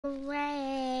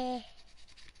Way.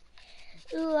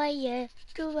 Do I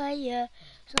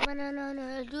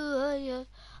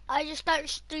I just started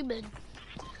streaming.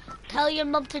 Tell your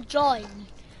mum to join,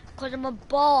 cause I'm a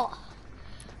bot.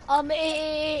 I'm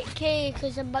 88k,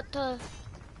 cause I'm about to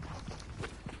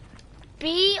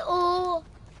B-O-R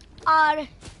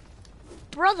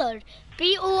brother.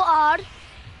 B-O-R-T-H-E-R.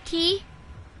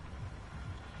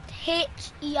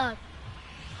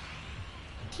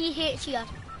 T-H-E-R.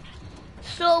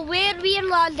 So where we are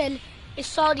landing is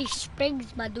Saudi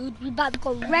Springs, my dude. We about to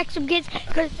go wreck some kids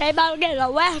because they about to get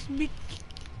arrested.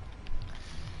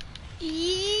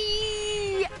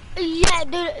 Yeah,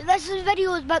 dude, this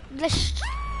video is about to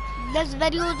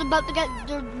get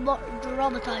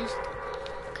dramatized.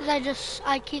 Cause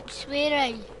I keep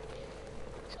swearing.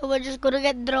 So we're just gonna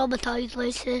get dramatized,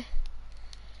 Lacy.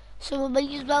 So we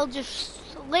might as well just...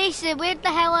 Lacy, where the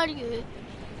hell are you?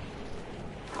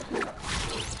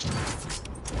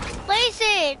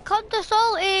 Lacy, come to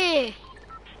Salty!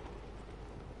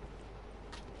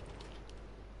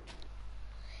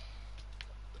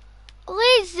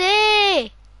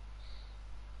 Lacy!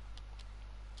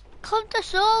 Come to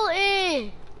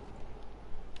Salty!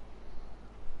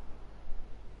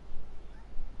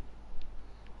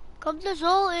 Come to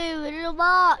Salty, we're in a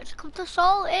match. Come to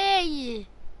Salty!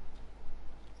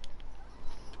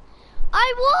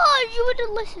 I was! You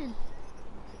wouldn't listen.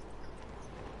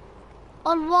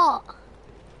 On what?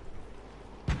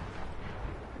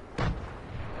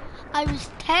 I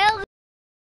was telling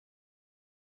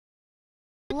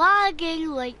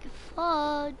lagging like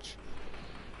fudge.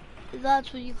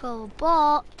 That's what you call a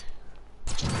bot.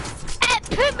 It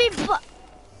put me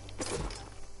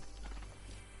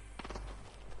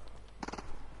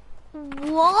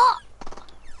What?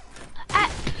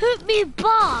 It put me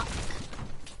back.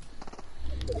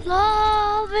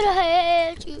 Love and I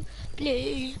hate you.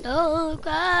 Please don't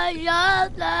cry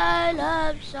out loud,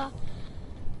 I'm sorry.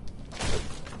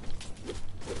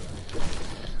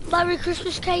 Merry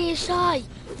Christmas, KSI.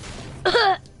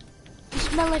 You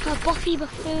smell like a Buffy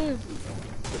buffoon.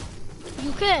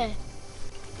 You okay?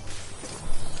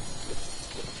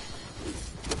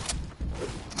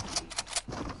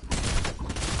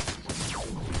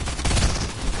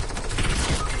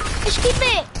 Excuse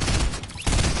me.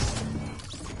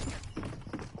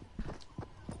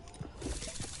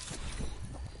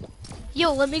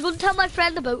 Yo, let me go and tell my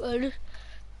friend about her.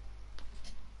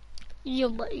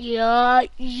 Yeah,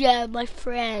 my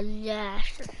friend, yeah.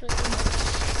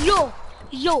 Yo,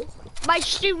 my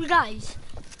stream guys.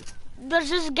 There's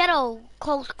this ghetto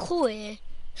called Chloe.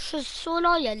 She's so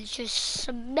annoying, she's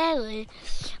smelly.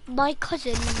 My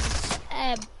cousins,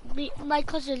 my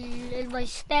cousin and my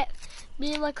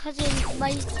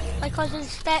cousin's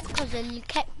step cousin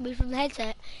kicked me from the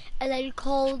headset, and I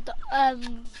called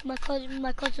my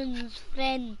cousin's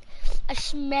friend a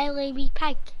smelly wee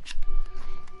pig.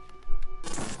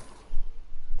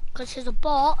 Cause she's a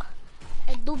bot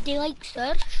and nobody likes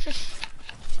her. She's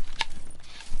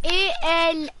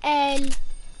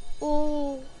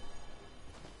ALLOYLIGN.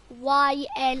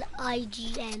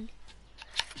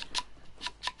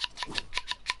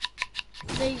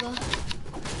 There you go.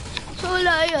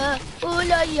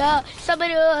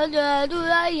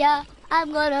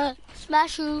 I'm gonna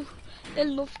smash you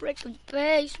in the freaking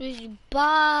face with your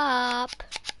bop.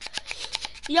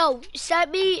 Yo,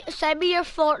 send me your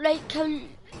Fortnite account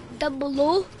down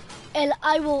below, and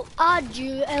I will add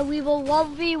you, and we will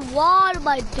 1v1,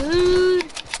 my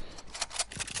dude.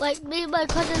 Like me and my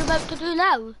cousin about to do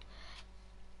now.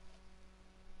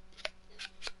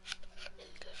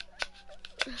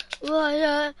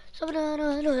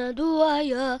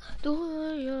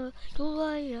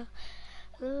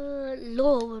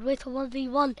 Lord, wait till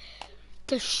 1v1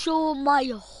 to show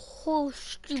my whole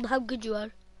stream how good you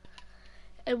are.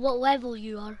 And what level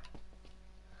you are.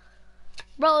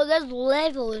 Bro, this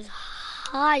level is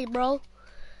high, bro.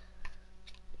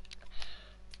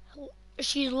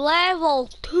 She's level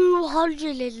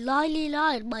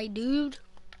 299, my dude.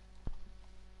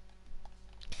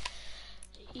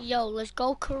 Yo, let's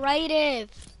go creative.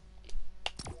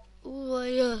 Ooh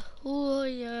yeah, ooh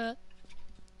yeah.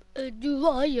 Do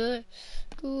I yeah,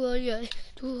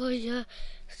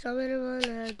 somebody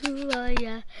wanna do I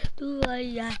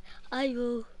yeah, I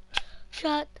will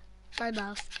shut my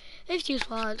mouth if you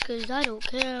want, cause I don't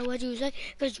care what you say,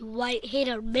 cause you white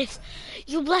hater miss.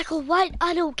 You black or white,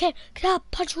 I don't care, cause I'll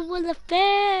punch you in the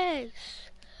face.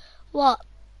 What?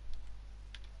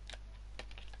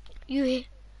 You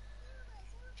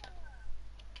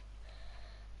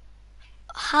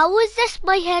How is this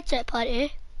my headset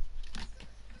party?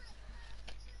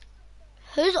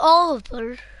 Who's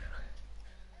Oliver?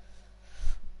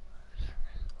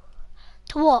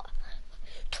 To what?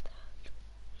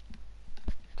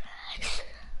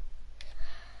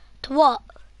 To what?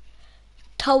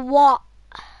 To what?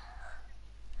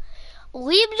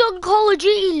 Liam's on Call of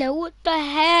Duty now, what the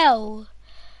hell?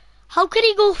 How can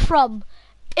he go from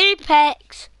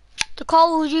Apex to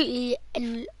Call of Duty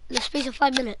in the space of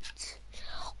 5 minutes?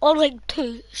 Or like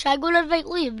 2. Should I go and invite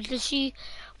Liam to see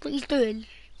what he's doing?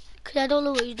 Because I don't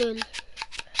know what he's doing.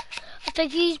 I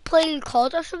think he's playing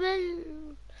COD or something.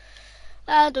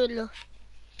 I don't know.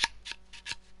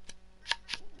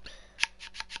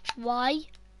 Why?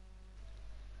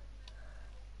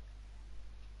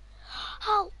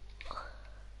 How?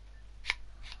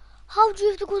 How do you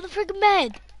have to go to freaking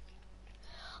bed?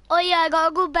 Oh yeah, I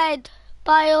gotta go to bed.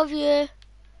 Bye, love you.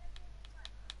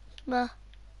 Nah.